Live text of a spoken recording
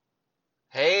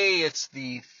it's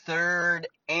the third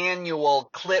annual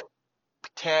Clip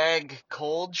Tag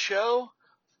Cold Show.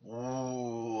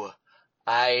 Ooh,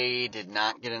 I did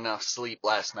not get enough sleep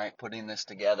last night putting this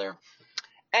together.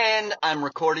 And I'm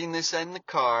recording this in the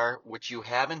car, which you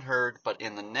haven't heard, but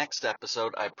in the next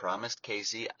episode, I promised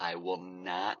Casey I will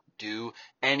not do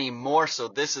any more. So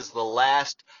this is the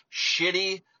last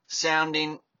shitty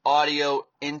sounding audio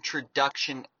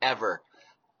introduction ever.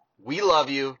 We love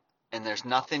you, and there's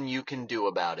nothing you can do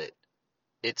about it.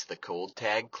 It's the Cold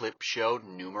Tag Clip Show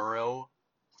numero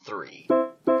 3.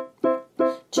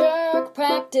 Jerk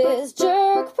practice,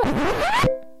 jerk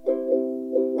practice.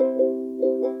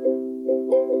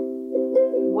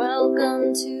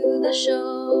 Welcome to the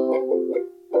show.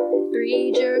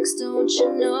 3 jerks, don't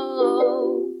you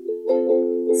know?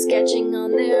 Sketching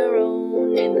on their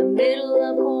own in the middle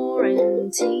of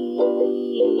quarantine.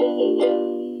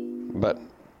 But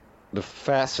the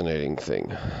fascinating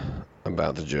thing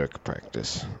about the jerk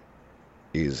practice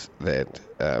is that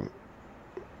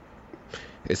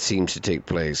it seems to take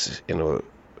place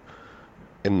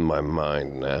in my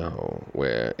mind now,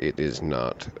 where it is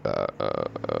not.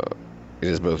 It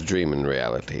is both dream and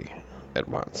reality at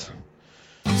once.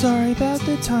 Sorry about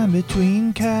the time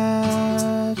between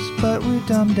casts, but we're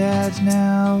dumb dads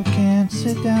now, can't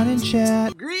sit down and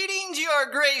chat. Greetings, your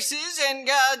graces and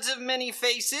gods of many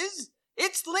faces.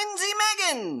 It's Lindsay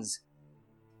Meggins,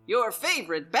 your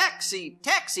favorite backseat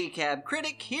taxicab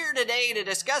critic, here today to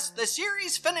discuss the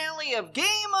series finale of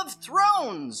Game of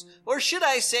Thrones, or should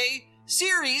I say,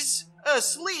 series,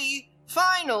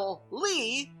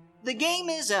 finally, the game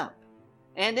is up.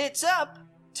 And it's up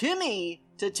to me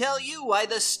to tell you why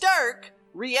the Stark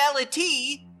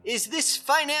reality is this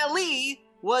finale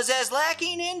was as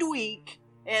lacking and weak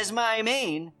as my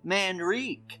main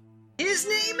Mandrake. His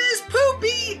name is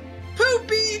Poopy!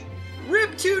 Poopy!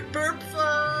 Rib toot burp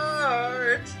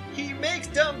fart! He makes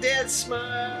dumb dad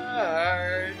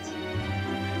smart!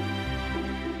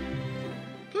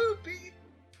 Poopy!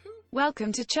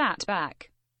 Welcome to Chatback.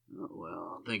 Oh,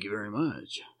 well, thank you very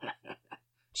much.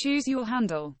 Choose your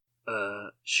handle.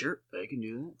 Sure, I can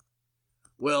do that.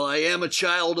 Well, I am a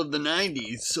child of the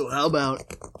 90s, so how about...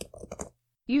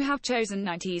 You have chosen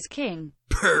 90s King.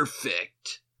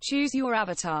 Perfect! Choose your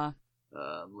avatar.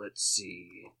 Let's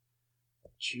see.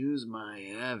 Choose my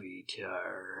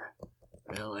avatar.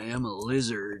 Well, I am a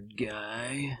lizard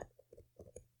guy.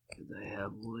 Because I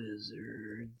have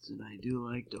lizards, and I do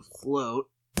like to float.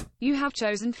 You have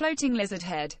chosen Floating Lizard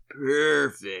Head.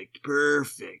 Perfect.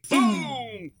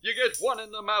 Boom! You get one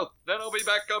in the mouth, then I'll be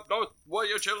back up north while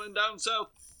you're chilling down south.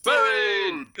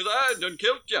 Buried! Cause I done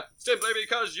killed ya, simply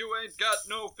because you ain't got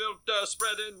no filter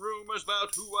spreading rumors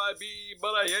about who I be,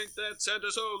 but I ain't that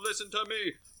Santa, so listen to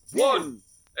me. 1.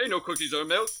 Ain't no cookies or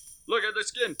milk. Look at the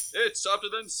skin, it's softer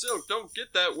than silk. Don't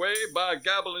get that way by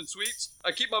gobbling sweets.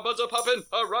 I keep my buzzer poppin',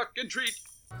 a rockin' treat.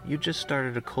 You just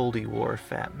started a Coldie War,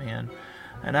 fat man.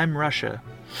 And I'm Russia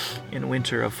in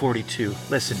winter of 42.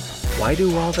 Listen, why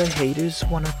do all the haters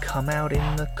want to come out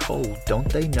in the cold? Don't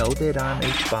they know that I'm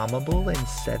H-bombable in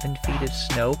 7 feet of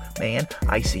snow? Man,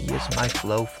 icy is my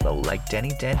flow like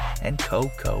Denny Dent and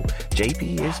Coco.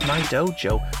 JP is my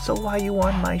dojo, so why you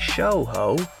on my show,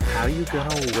 ho? How you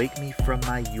gonna wake me from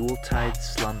my Yuletide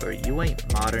slumber? You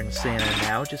ain't modern Santa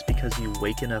now just because you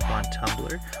waking up on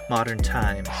Tumblr. Modern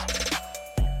times.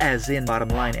 As in, bottom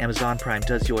line, Amazon Prime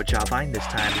does your job fine this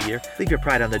time of year. Leave your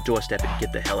pride on the doorstep and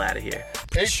get the hell out of here.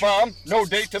 H-bomb, no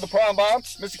date to the prom bomb.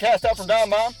 Mr. Cast Out from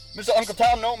Don Bomb. Mr. Uncle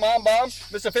Tom, no mom bomb.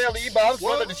 Mr. Fairly E-bombs,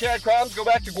 brother to Chad Crimes, go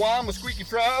back to Guam with Squeaky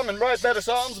Fromm and write better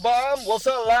songs bomb. Well,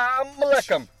 salam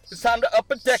alaikum. It's time to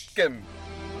upper deck him.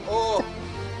 Oh,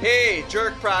 hey,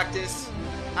 jerk practice.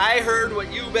 I heard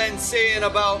what you've been saying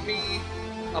about me,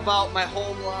 about my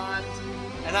homeland,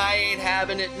 and I ain't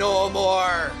having it no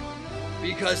more.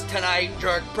 Because tonight,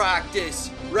 jerk practice,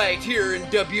 right here in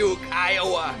Dubuque,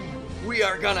 Iowa, we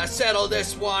are gonna settle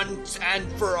this once and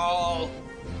for all.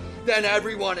 Then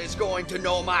everyone is going to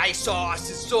know my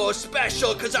sauce is so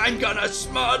special, cause I'm gonna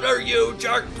smother you,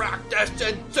 jerk practice,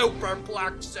 in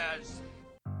superplexes.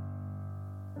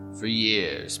 For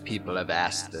years, people have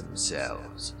asked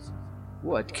themselves,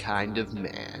 what kind of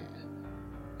man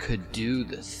could do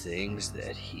the things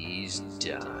that he's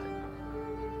done?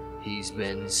 He's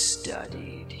been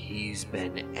studied, he's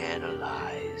been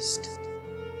analyzed.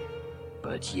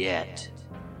 But yet,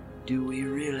 do we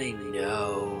really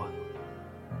know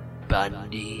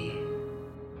Bundy?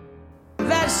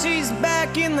 That she's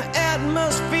back in the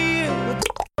atmosphere with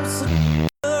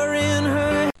in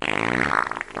her.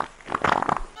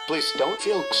 Please don't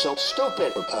feel so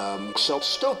stupid.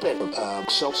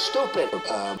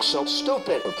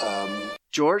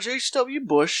 George H.W.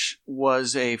 Bush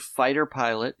was a fighter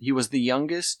pilot. He was the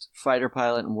youngest fighter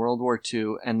pilot in World War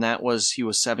II, and he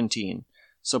was 17.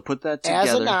 So put that together.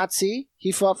 As a Nazi,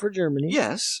 he fought for Germany.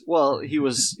 Yes. Well, he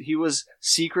was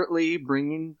secretly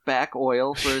bringing back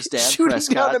oil for his dad, Shooting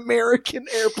Prescott. down American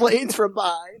airplanes from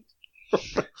behind.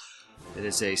 It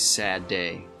is a sad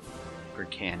day for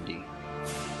Candy.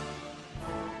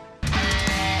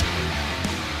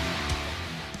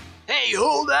 Hey,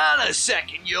 hold on a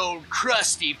second, you old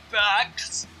crusty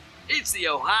fox. It's the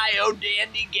Ohio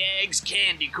Dandy Gags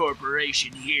Candy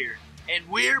Corporation here, and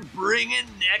we're bringing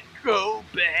Necco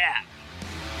back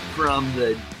from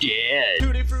the dead.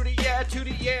 Tutti frutti,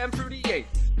 yeah, I'm fruity, yay.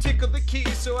 Tickle the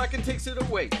keys so I can take it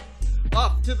away.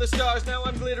 Off to the stars, now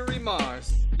I'm glittery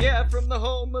Mars. Yeah, from the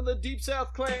home of the Deep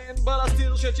South Clan, but I'll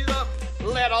still shut you up,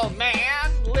 little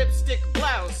man. Lipstick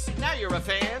blouse, now you're a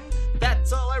fan.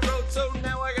 That's all I wrote, so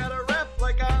now I gotta rap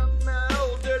like I'm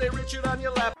old dirty Richard on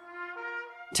your lap.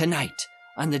 Tonight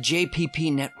on the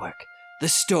JPP Network, the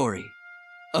story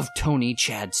of Tony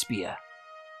Chadspia,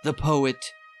 the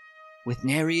poet with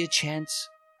nary a chance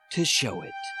to show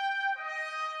it.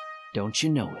 Don't you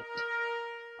know it?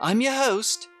 I'm your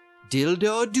host,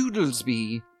 Dildor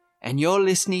Doodlesby, and you're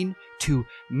listening to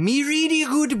Me Ready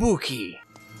Good Bookie.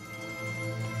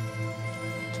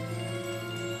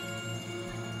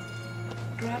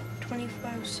 Drop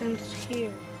 25 cents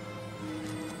here.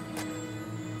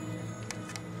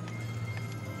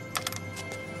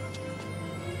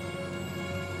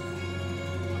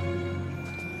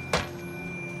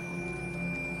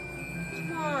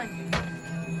 Come on.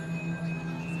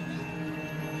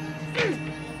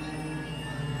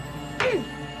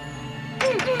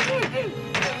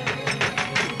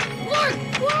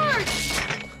 Work!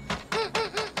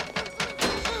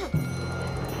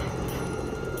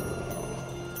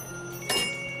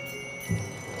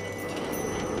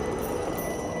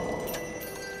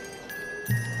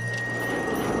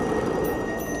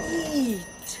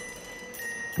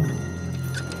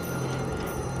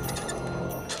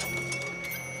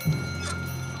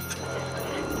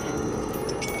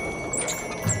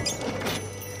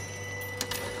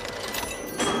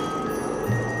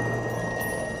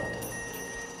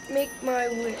 Make my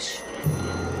wish.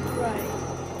 Right.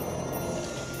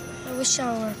 I wish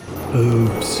on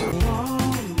Oops.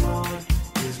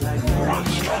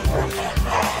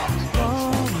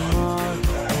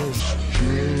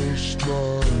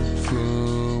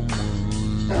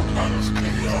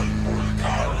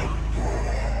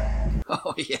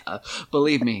 Oh, yeah.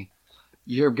 Believe me,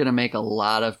 you're going to make a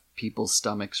lot of people's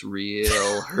stomachs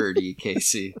real hurty,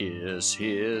 Casey. Hiss.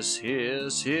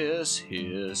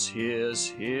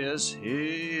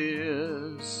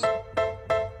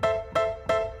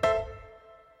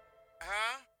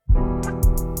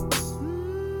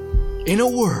 In a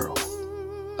world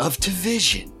of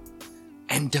division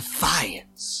and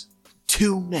defiance,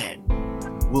 two men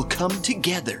will come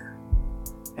together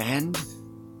and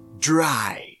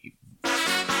drive.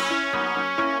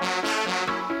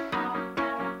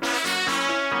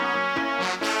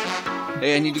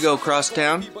 Hey, I need to go across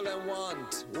town.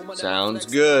 Sounds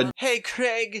good. Hey,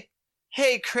 Craig.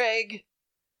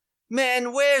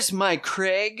 Man, where's my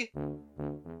Craig?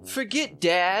 Forget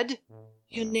Dad.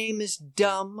 Your name is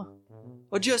dumb.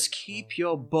 Or just keep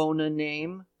your Bona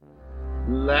name.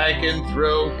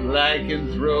 Lycanthrope,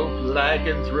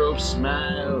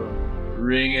 smile.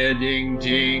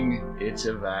 Ring-a-ding-ding, it's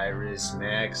a virus,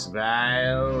 Max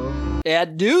Vile.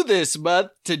 And new this month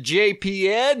to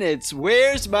JPN, it's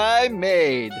Where's My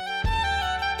Maid?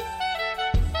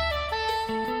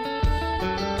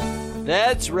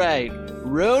 That's right,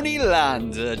 Roni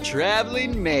Lanza,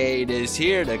 traveling maid, is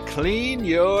here to clean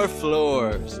your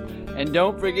floors. And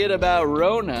don't forget about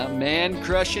Rona,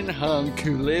 man-crushing hunk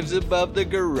who lives above the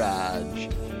garage.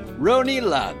 Roni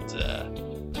Lanza,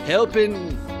 helping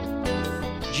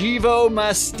Givo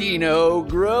Mastino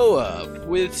grow up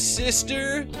with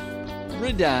Sister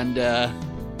Redonda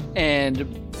and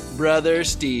Brother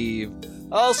Steve.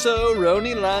 Also,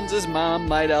 Roni Lanza's mom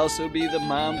might also be the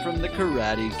mom from the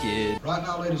Karate Kid. Right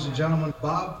now, ladies and gentlemen,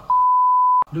 Bob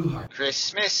Newhart.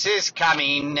 Christmas is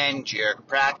coming and Jerk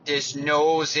Practice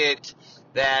knows it.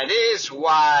 That is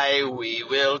why we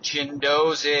will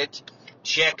chindoze it.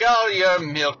 Check all your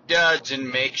milk duds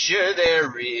and make sure they're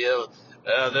real.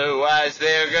 Otherwise,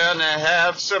 they're gonna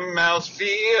have some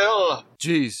mouthfeel.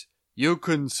 Jeez, you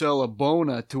couldn't sell a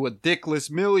Bona to a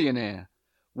dickless millionaire.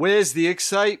 Where's the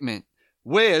excitement?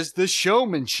 Where's the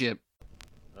showmanship?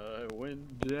 I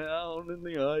went down in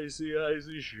the icy,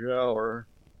 icy shower.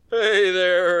 Hey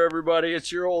there, everybody.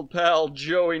 It's your old pal,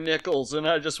 Joey Nichols, and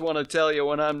I just want to tell you,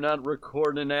 when I'm not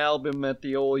recording an album at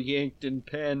the old Yankton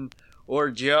Pen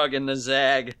or jogging the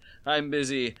Zag, I'm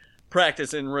busy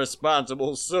practicing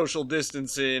responsible social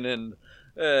distancing and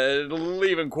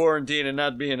leaving quarantine and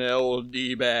not being an old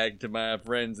D-bag to my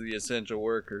friends, the essential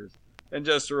workers. And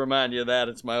just to remind you of that,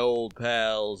 it's my old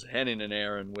pals, Henning and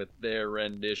Aaron, with their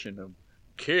rendition of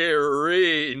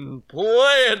Karen.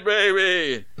 Play it,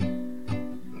 baby!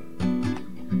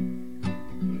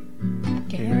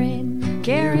 Karen,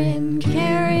 Karen,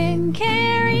 Karen,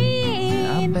 Karen.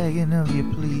 I'm begging of you,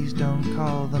 please don't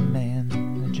call the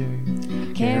manager.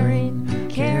 Karen,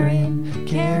 Karen,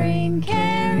 Karen,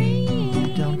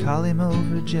 Karen. Don't call him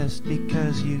over just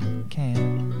because you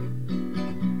can.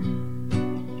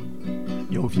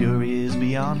 Your fury is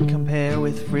beyond compare,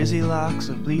 with frizzy locks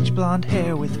of bleach blonde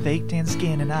hair, with fake tan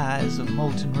skin and eyes of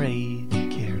molten rage.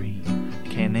 Carrie,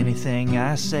 can anything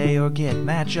I say or get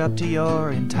match up to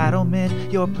your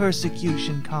entitlement? Your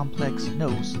persecution complex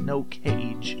knows no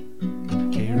cage.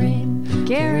 Karen,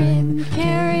 Karen,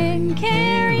 Karen,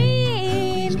 Karen.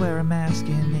 Please wear a mask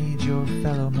and aid your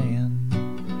fellow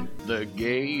man. The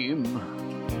game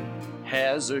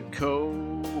has a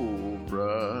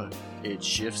cobra. It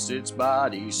shifts its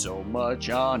body so much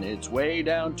on its way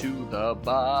down to the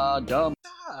bottom.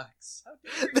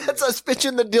 That's us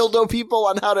pitching the dildo people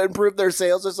on how to improve their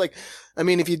sales. It's like, I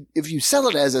mean, if you sell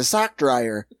it as a sock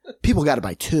dryer, people got to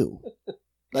buy 2.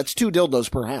 That's 2 dildos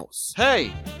per house.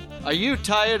 Hey, are you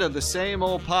tired of the same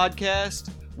old podcast?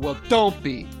 Well, don't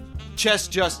be. Chess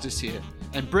Justice here,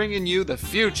 and bringing you the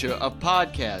future of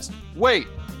podcast. Wait,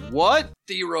 what?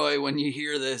 Theroy, when you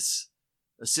hear this,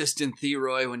 Assistant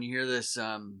Theroy, when you hear this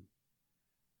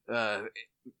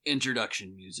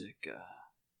introduction music,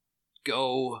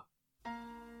 go.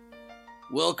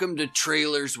 Welcome to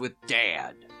Trailers with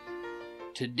Dad.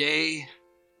 Today,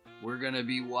 we're gonna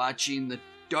be watching the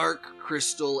Dark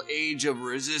Crystal Age of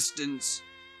Resistance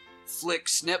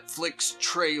Netflix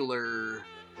trailer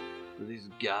for these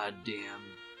goddamn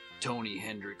Tony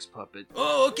Hendrix puppet.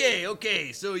 Oh,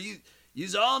 okay. So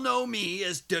yous all know me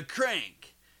as Da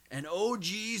Crank, and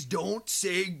OGs don't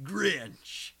say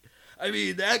Grinch. I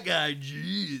mean, that guy,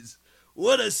 jeez,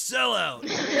 what a sellout.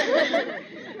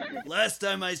 Last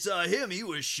time I saw him, he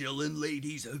was shilling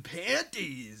ladies'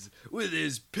 panties with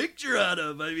his picture on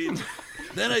them. I mean,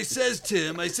 then I says to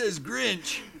him,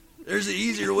 Grinch, there's an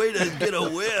easier way to get a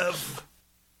whiff.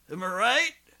 Am I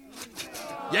right?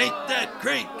 You ain't that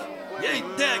crank. You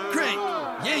ain't that crank.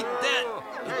 You ain't that.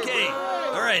 Okay.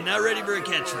 All right, now ready for a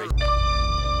catchphrase.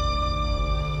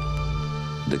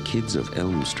 The kids of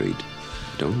Elm Street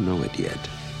don't know it yet,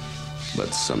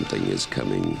 but something is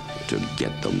coming to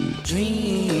get them.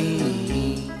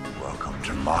 Welcome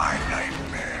to my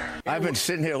nightmare. I've been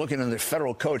sitting here looking in the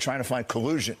federal code trying to find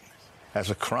collusion as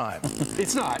a crime.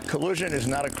 It's not. Collusion is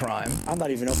not a crime. I'm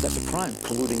not even know if that's a crime,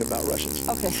 colluding about Russians.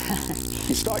 Okay.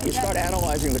 You start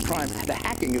analyzing the crime. The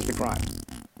hacking is the crime.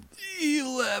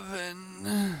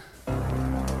 11.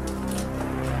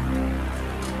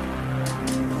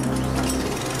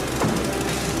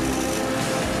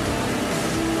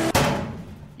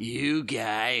 You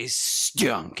guys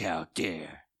stunk out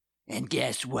there. And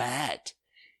guess what?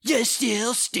 You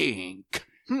still stink.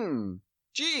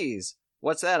 Geez,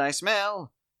 what's that I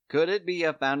smell? Could it be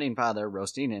a founding father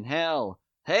roasting in hell?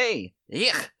 Hey,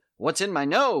 yuck, what's in my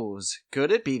nose?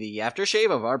 Could it be the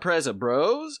aftershave of our Preza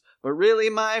bros? But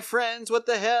really, my friends, what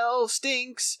the hell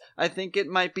stinks? I think it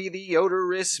might be the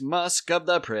odorous musk of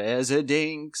the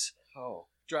Presidinks. Oh,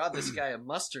 draw this guy a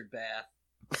mustard bath.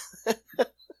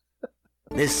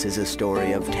 This is a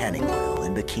story of tanning oil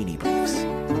and bikini briefs,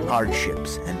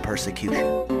 hardships and persecution.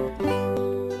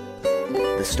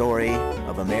 The story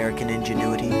of American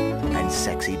ingenuity and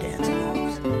sexy dance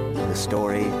moves. The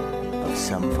story of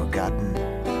some forgotten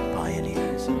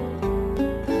pioneers.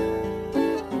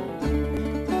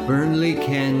 Burnley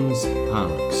Ken's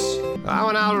Punks. I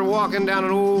went out walking down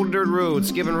an old dirt road,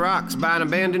 skipping rocks by an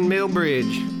abandoned mill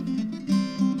bridge.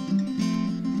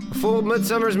 A full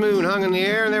midsummer's moon hung in the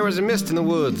air, and there was a mist in the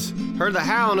woods. Heard the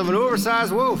howling of an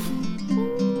oversized wolf.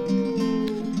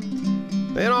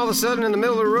 Then all of a sudden, in the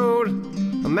middle of the road,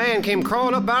 a man came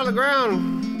crawling up out of the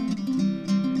ground.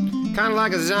 Kind of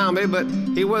like a zombie, but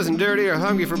he wasn't dirty or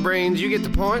hungry for brains. You get the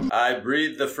point? I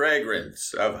breathe the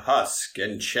fragrance of husk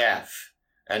and chaff,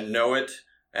 and know it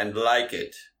and like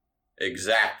it.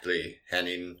 Exactly,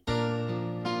 Henning.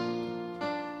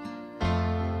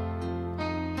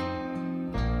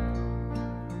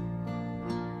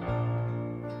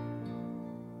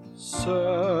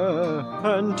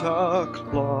 Santa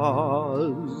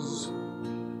Claus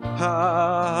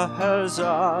has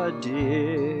a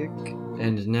dick.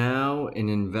 And now an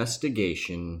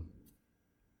investigation.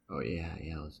 Oh yeah,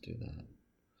 let's do that.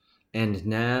 And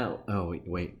now,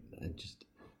 wait.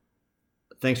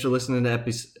 Thanks for listening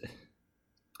to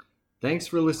Thanks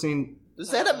for listening.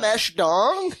 Is that a mesh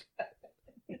dong?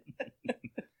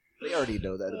 They already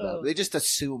know that about me. They just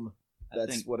assume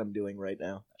that's what I'm doing right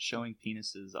now. Showing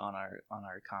penises on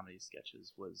our comedy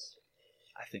sketches was,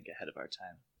 I think, ahead of our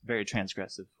time. Very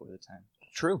transgressive for the time.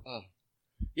 True.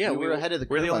 Yeah, we were ahead of the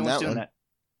We're curve the only on ones that doing one. that.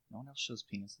 No one else shows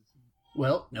penises.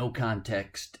 Well, no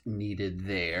context needed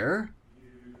there.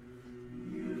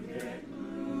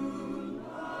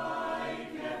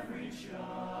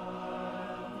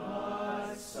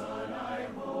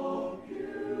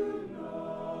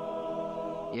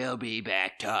 You'll be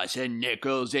back tossing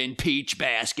nickels in peach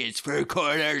baskets for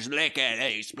quarters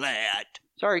lickety splat.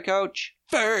 Sorry, Coach.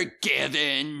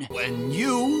 Forgiven. When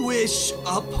you wish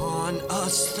upon a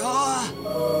star,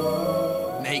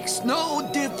 makes no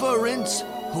difference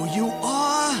who you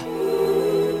are.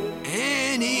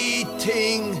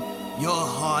 Anything your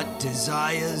heart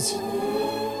desires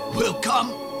will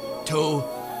come to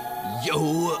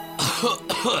you.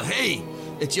 Hey,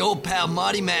 it's your old pal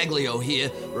Marty Maglio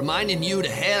here, reminding you to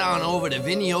head on over to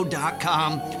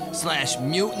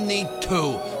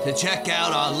Vimeo.com/mutiny2 to check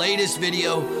out our latest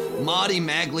video, Marty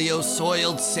Maglio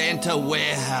Soiled Santa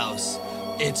Warehouse.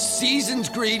 It's season's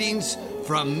greetings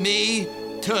from me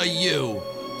to you.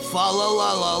 Fa la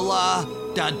la la la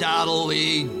da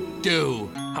daddly do.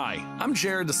 Hi, I'm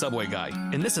Jared the Subway Guy,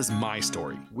 and this is my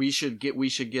story. We should get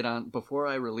on, before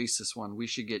I release this one, we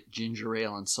should get ginger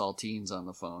ale and saltines on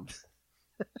the phone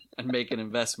and make an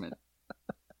investment.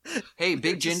 Hey,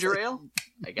 big ginger ale?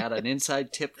 I got an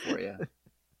inside tip for you.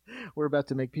 We're about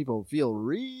to make people feel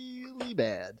really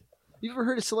bad. You ever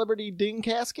heard of Celebrity Ding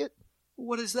Casket?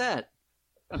 What is that?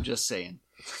 I'm just saying.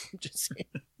 Just saying.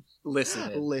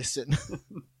 Listen.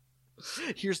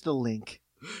 Here's the link.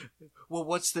 Well,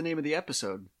 what's the name of the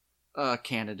episode?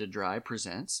 Canada Dry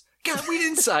presents. God, we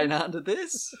didn't sign on to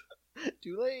this.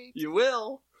 Too late. You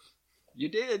will. You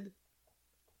did.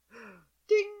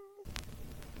 Ding.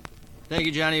 Thank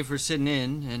you, Johnny, for sitting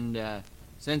in. And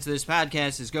since this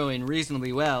podcast is going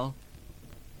reasonably well,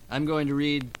 I'm going to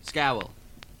read Scowl.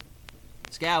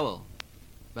 Scowl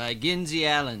by Ginsey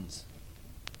Allens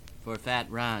for Fat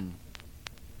Ron.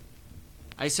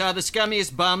 I saw the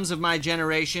scummiest bums of my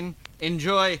generation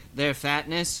enjoy their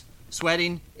fatness,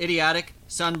 sweating, idiotic,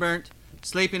 sunburnt,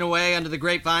 sleeping away under the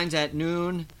grapevines at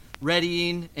noon,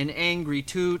 readying an angry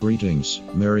toot. Greetings,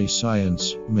 merry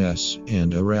science, mess,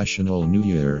 and a rational new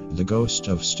year. The ghost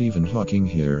of Stephen Hawking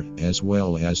here, as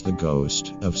well as the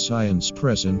ghost of science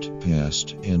present,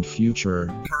 past, and future.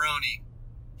 Peroni,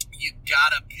 you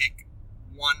gotta pick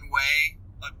one way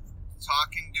of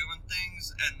talking, doing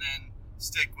things, and then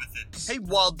stick with it. Hey,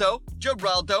 Waldo,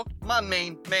 Geraldo, my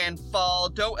main man,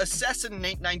 Faldo,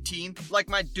 assassinate 19, like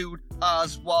my dude,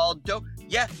 Oswaldo.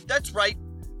 Yeah, that's right.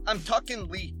 I'm talking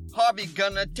Lee Harvey,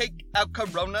 gonna take out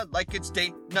Corona like it's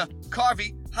Dana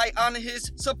Carvey. High on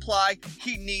his supply,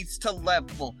 he needs to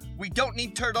level. We don't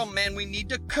need Turtle Man, we need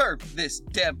to curb this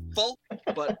devil.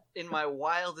 But in my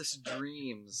wildest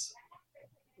dreams,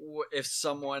 if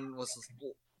someone was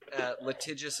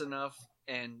litigious enough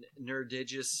and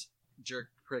nerdigious,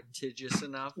 jerk-practigious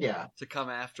enough to come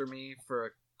after me for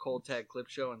a cold tag clip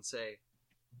show and say,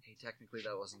 hey, technically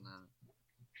that wasn't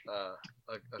a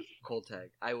cold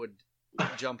tag, I would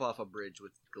jump off a bridge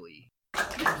with glee.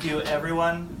 Thank you,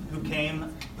 everyone who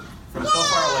came from so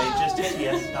far away just to see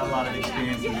us. Not a lot of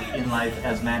experiences in life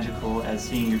as magical as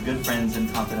seeing your good friends and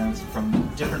confidants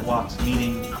from different walks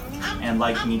meeting and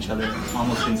liking each other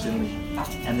almost instantly.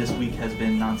 And this week has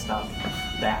been nonstop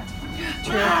that.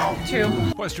 True.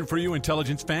 Question for you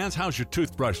intelligence fans. How's your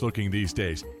toothbrush looking these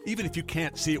days? Even if you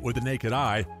can't see it with the naked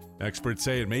eye, experts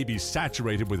say it may be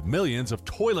saturated with millions of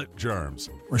toilet germs.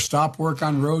 Or stop work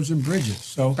on roads and bridges.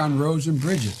 So on roads and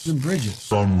bridges and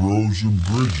bridges. On roads and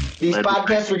bridges. These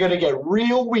podcasts are going to get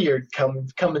real weird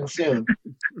coming soon.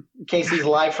 Casey's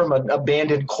live from an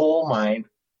abandoned coal mine.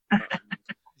 You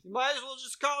might as well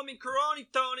just call me Coroni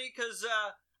Tony, because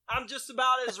I'm just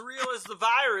about as real as the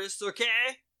virus,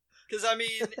 okay? Because, I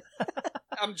mean,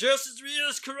 I'm just as real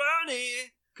as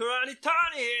Coroni Tony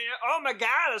here. Oh my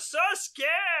God, I'm so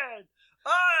scared.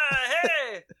 Oh,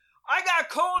 hey, I got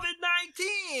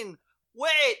COVID-19.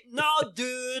 Wait, no,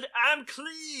 dude, I'm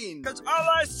clean. Because all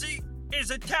I see is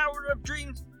a tower of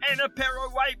dreams and a pair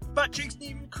of white butt cheeks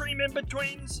needing cream in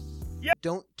betweens. Yep.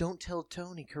 Don't tell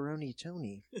Tony, Coroni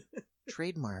Tony.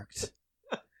 Trademarked.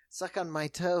 Suck on my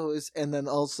toes, and then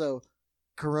also,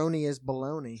 Coroni is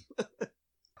baloney.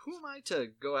 Who am I to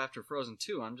go after Frozen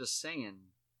 2? I'm just saying,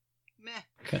 meh.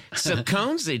 So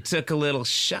Conesy took a little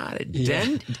shot at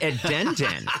Den.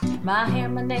 My hair,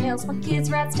 my nails, my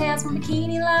kids' rat's tails, my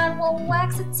bikini line won't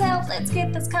wax itself. Let's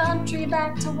get this country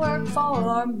back to work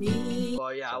for me. Oh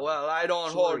yeah, well, I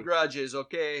don't hold grudges,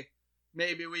 okay?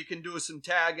 Maybe we can do some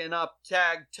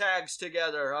tags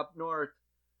together up north.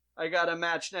 I got a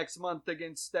match next month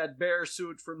against that bear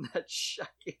suit from that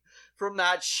shitty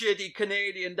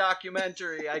Canadian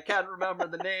documentary. I can't remember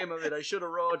the name of it. I should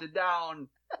have wrote it down.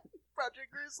 Project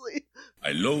Grizzly.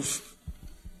 I loaf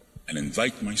and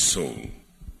invite my soul.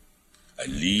 I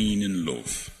lean and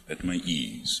loaf at my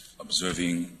ease,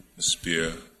 observing the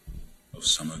spear of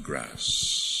summer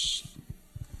grass.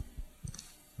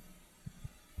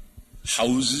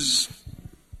 Houses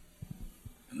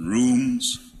and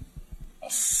rooms are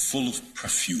full of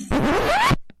perfume.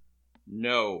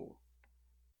 No.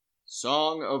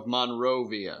 Song of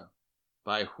Monrovia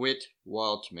by Whit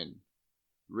Waltman.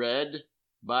 Read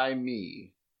by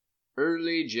me,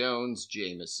 Early Jones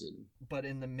Jameson. But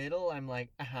in the middle, I'm like,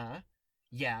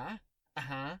 yeah,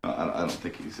 I don't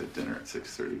think he's at dinner at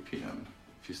 6:30 p.m.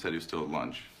 If you said he was still at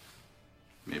lunch,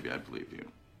 maybe I'd believe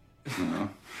you. You know?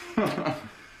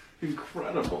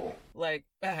 Incredible. like,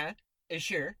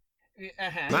 sure,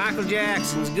 Michael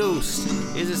Jackson's ghost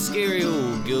is a scary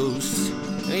old ghost.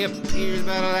 He appears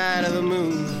by the light of the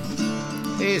moon.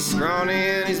 He's scrawny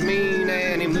and he's mean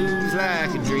and he moves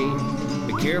like a dream.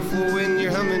 Be careful when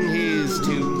you're humming his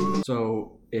tune.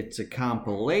 So it's a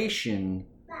compilation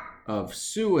of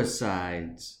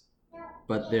suicides,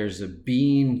 but there's a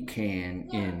bean can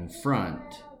in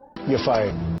front. You're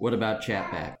fired. What about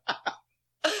Chatback?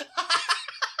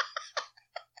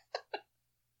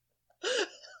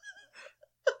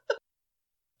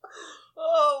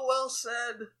 Oh, well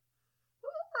said.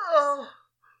 Oh,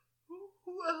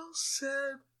 well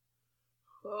said.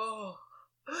 Oh.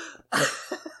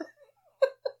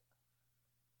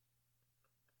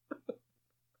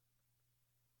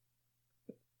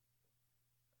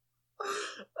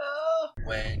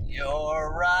 When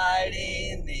you're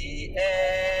riding the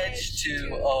edge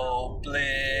to oblivion,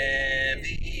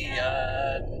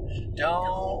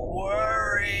 don't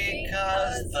worry,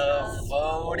 'cause the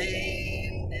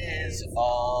voting is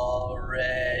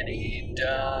already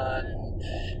done.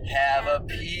 Have a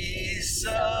piece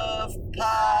of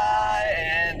pie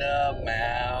and a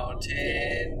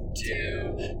mountain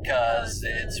too, 'cause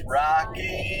it's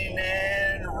rocking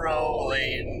and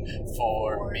rolling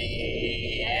for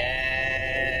me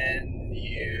and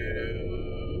you.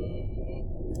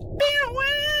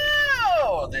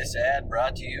 Wow! This ad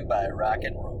brought to you by Rock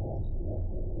and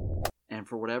Roll. And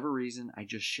for whatever reason, I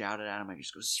just shouted at him. I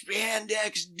just go,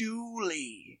 Spandex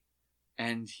Dooley.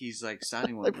 And he's like,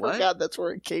 sounding like, what? I forgot that's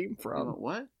where it came from. Went,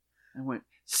 what? I went,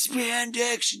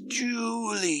 Spandex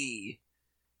Dooley.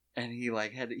 And he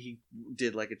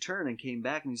did like a turn and came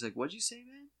back and he's like, what'd you say,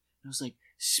 man? And I was like,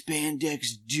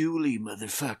 Spandex Dooley,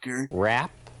 motherfucker.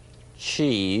 Wrap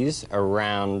cheese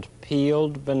around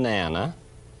peeled banana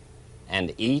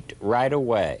and eat right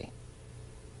away.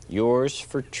 Yours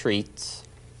for treats,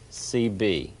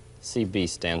 CB. CB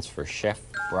stands for Chef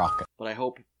Rocket. But I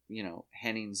hope,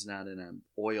 Henning's not in an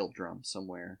oil drum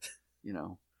somewhere,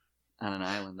 on an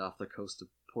island off the coast of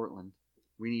Portland.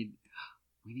 We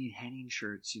need Henning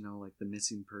shirts, like the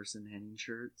missing person Henning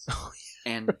shirts. Oh,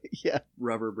 yeah. And yeah.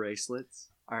 Rubber bracelets.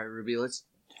 All right, Ruby, you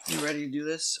ready to do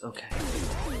this? Okay.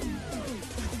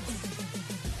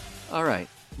 All right.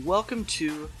 Welcome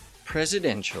to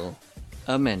Presidential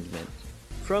Amendment.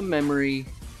 From memory,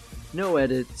 no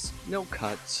edits, no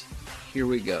cuts. Here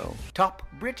we go. Top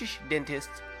British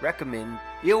dentists recommend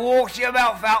you wash your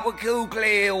mouth out with cool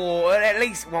clear water at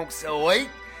least once a week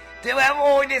to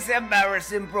avoid this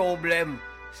embarrassing problem.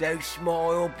 So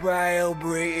smile, proud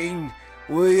Britain,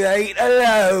 we ain't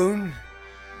alone.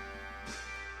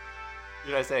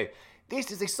 Should I say, this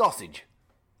is a sausage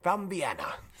from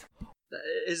Vienna.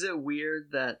 Is it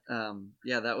weird that,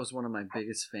 that was one of my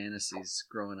biggest fantasies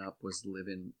growing up, was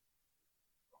living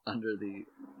under the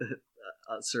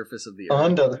surface of the earth.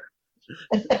 Under.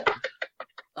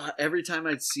 Every time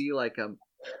I'd see like a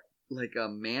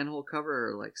manhole cover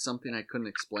or like something I couldn't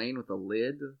explain with a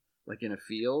lid, like in a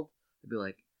field, I'd be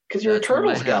like, because you're a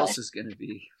Turtles my guy. house is gonna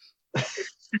be.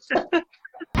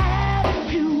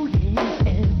 Attitude is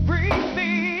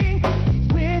everything.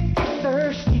 With the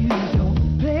thirst, you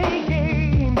don't play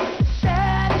games.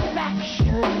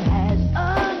 Satisfaction has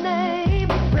a name.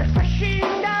 Refreshing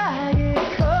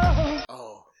diet coke.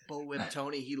 Oh, Bullwhip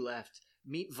Tony, he left.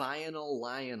 Meet Lionel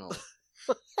Lionel.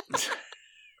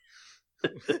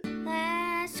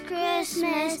 Last Christmas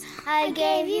Christmas, I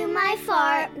gave you my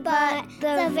fart, but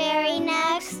the very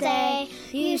next day,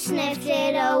 you sniffed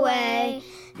it away.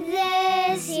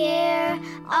 This year,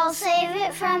 I'll save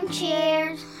it from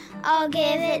Cheers. I'll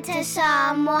give it to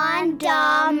someone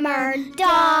dumber.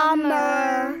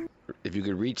 If you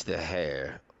could reach the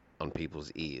hair on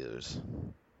people's ears,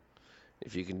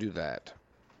 if you can do that,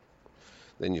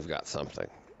 then you've got something.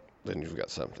 Then you've got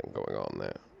something going on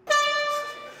there.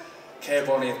 Que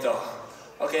bonito.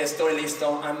 Okay, estoy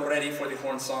listo. I'm ready for the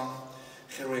horn song.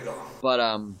 Here we go. But,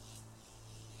 what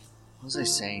was I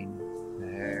saying?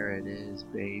 There it is,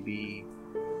 baby.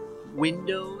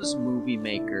 Windows Movie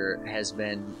Maker has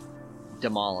been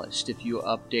demolished. If you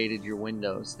updated your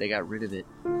Windows, they got rid of it.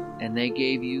 And they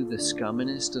gave you the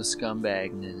scumminest of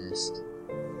scumbagnest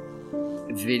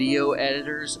video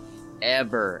editors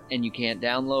ever. And you can't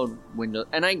download Windows.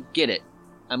 And I get it.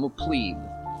 I'm a plebe.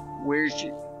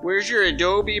 Where's your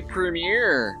Adobe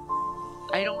Premiere?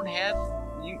 I don't have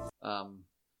you.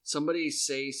 Somebody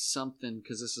say something,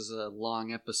 because this is a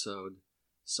long episode.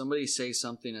 Somebody say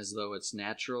something as though it's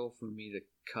natural for me to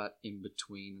cut in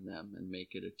between them and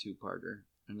make it a two-parter.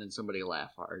 And then somebody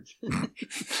laugh hard.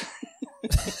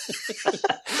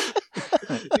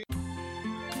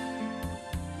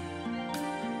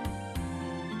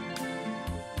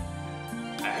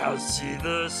 I'll see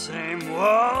the same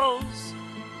walls,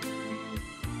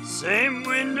 same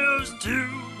windows too,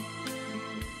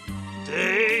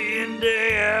 day in,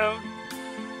 day out,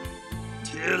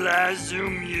 till I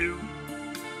zoom you,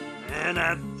 and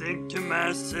I think to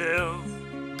myself,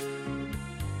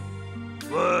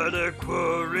 what a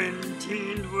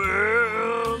quarantined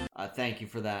world. Thank you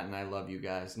for that, and I love you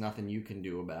guys. Nothing you can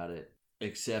do about it.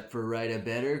 Except for write a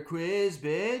better quiz,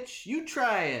 bitch. You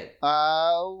try it.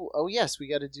 Oh yes, we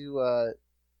got to do.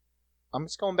 I'm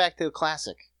just going back to a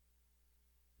classic.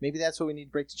 Maybe that's what we need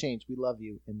to break to change. We love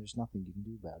you, and there's nothing you can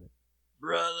do about it.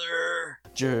 Brother.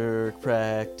 Jerk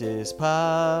Practice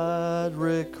Pod,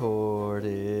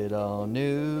 recorded all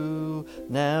new.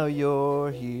 Now you're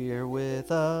here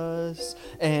with us,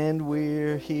 and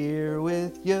we're here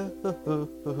with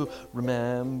you.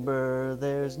 Remember,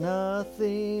 there's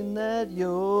nothing that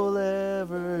you'll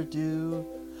ever do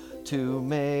to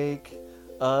make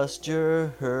us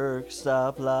jerks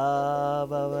stop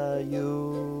loving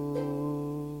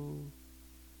you.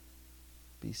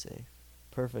 Be safe.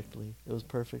 Perfectly. It was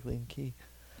perfectly in key.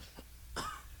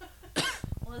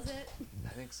 Was it? I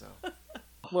think so.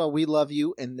 Well, we love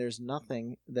you, and there's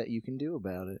nothing that you can do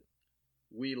about it.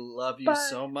 We love you Bye.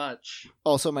 so much.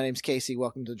 Also, my name's Casey.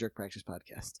 Welcome to the Jerk Practice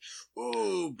Podcast.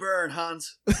 Ooh, burn,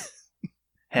 Hans.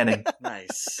 Henning.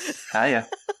 Nice. Hiya.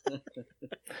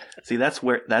 See, that's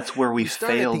where we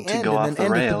failed to go off the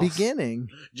rails. At the beginning.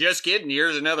 Just kidding.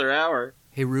 Here's another hour.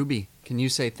 Hey, Ruby, can you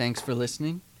say thanks for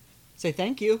listening? Say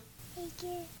thank you. Thank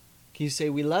you. Can you say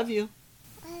we love you?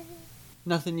 Love you.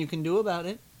 Nothing you can do about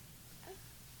it.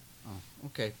 Oh,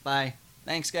 okay. Bye.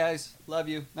 Thanks, guys. Love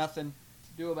you. Nothing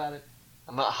to do about it.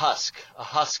 I'm a husk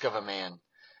of a man.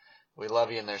 We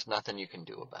love you, and there's nothing you can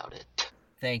do about it.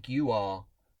 Thank you all.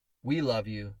 We love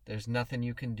you. There's nothing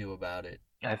you can do about it.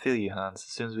 I feel you, Hans.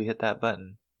 As soon as we hit that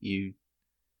button, we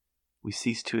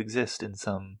cease to exist in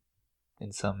some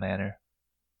manner.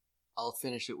 I'll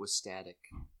finish it with static.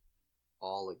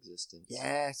 All existence.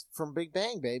 Yes, from Big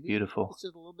Bang, baby. Beautiful. It's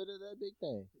just a little bit of that Big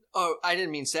Bang. Oh, I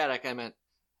didn't mean static. I meant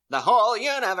the whole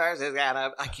universe is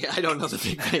gonna... I don't know the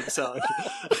Big Bang song.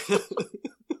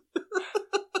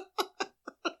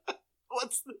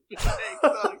 What's the Big Bang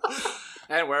song?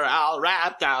 And we're all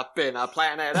wrapped up in a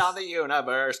planet on the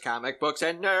universe. Comic books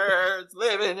and nerds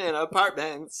living in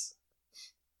apartments.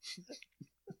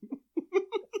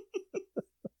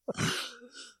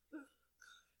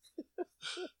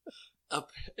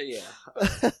 Yeah.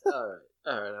 All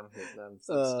right. I'm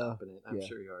stopping it. I'm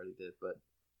sure you already did, but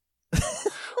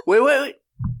wait.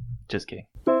 Just kidding.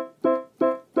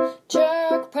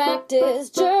 Jerk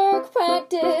practice.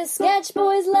 Sketch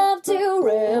boys love to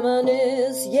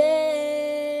reminisce. Yeah.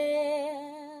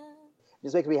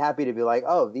 Just makes me happy to be like,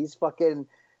 oh, these fucking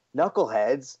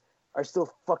knuckleheads are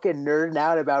still fucking nerding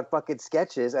out about fucking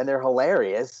sketches, and they're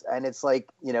hilarious. And it's like,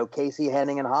 Casey,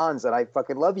 Henning, and Hans, and I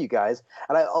fucking love you guys.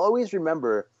 And I always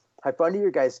remember how funny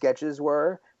your guys' sketches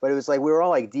were, but it was like we were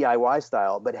all like DIY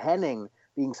style. But Henning,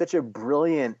 being such a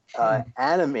brilliant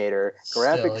animator,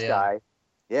 graphics guy,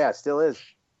 still is.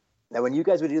 Now, when you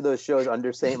guys would do those shows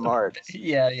under St. Mark's,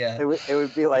 it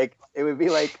would be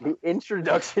like the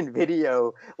introduction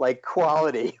video, like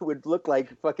quality would look like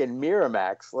fucking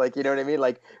Miramax, like, you know what I mean,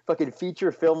 like fucking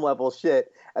feature film level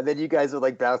shit, and then you guys would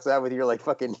like bounce out with your like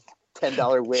fucking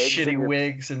 $10 wigs. Shitty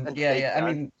wigs and yeah.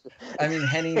 I mean,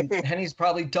 Henny's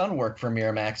probably done work for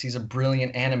Miramax. He's a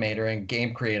brilliant animator and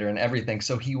game creator and everything.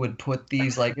 So he would put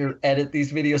these edit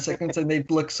these video segments and they'd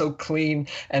look so clean.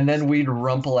 And then we'd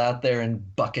rumple out there in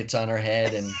buckets on our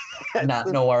head and not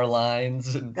know our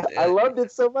lines. And, I loved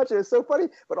it so much. It was so funny.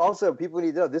 But also, people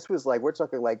need to know this was we're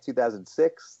talking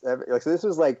 2006. So this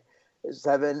was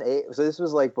 7, 8. So this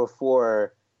was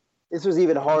before. This was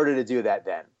even harder to do that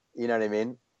then. You know what I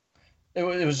mean? It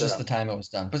was just the time it was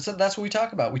done. But so that's what we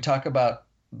talk about. We talk about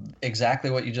exactly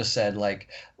what you just said. Like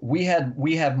we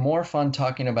have more fun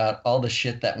talking about all the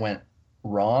shit that went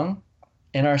wrong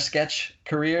in our sketch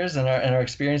careers and our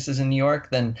experiences in New York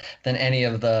than any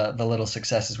of the little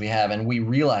successes we have. And we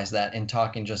realize that in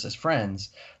talking just as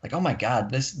friends. Like, oh my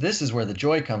God, this is where the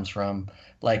joy comes from.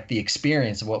 Like the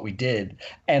experience of what we did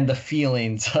and the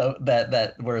feelings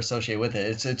that were associated with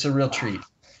it. It's a real treat.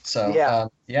 So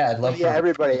I'd love for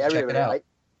everybody. Check it out.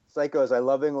 Psychos, I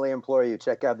lovingly implore you,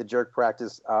 check out the Jerk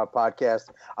Practice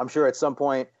podcast. I'm sure at some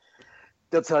point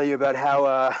they'll tell you about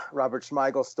how Robert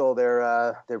Smigel stole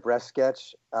their breast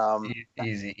sketch.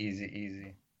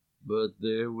 Easy. But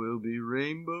there will be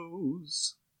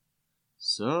rainbows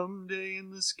someday in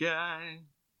the sky,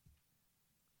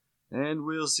 and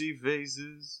we'll see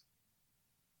faces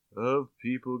of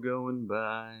people going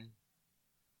by.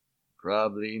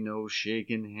 Probably no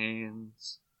shaking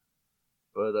hands,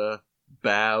 but a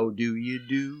bow do you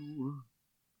do.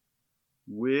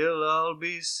 We'll all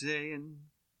be saying,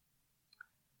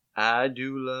 I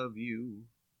do love you.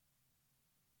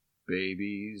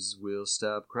 Babies will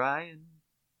stop crying,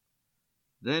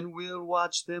 then we'll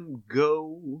watch them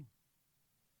go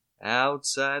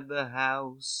outside the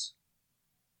house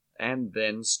and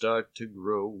then start to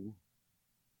grow.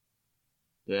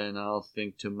 Then I'll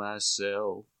think to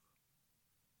myself,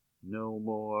 no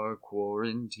more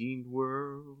quarantined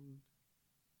world.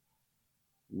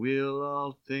 We'll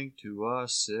all think to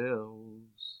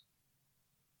ourselves,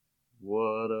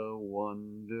 what a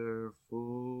wonderful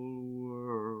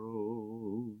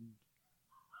world.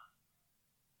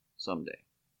 Someday.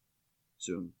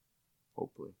 Soon.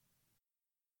 Hopefully.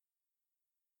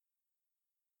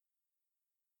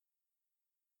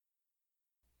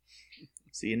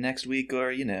 See you next week,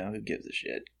 or, who gives a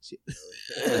shit.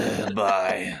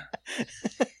 Bye.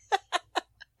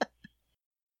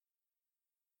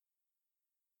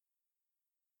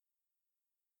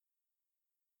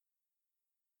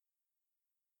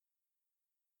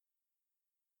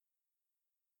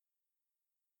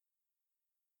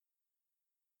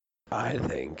 I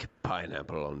think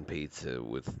pineapple on pizza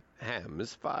with ham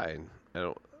is fine. I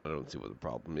don't see what the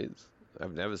problem is.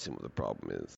 I've never seen what the problem is.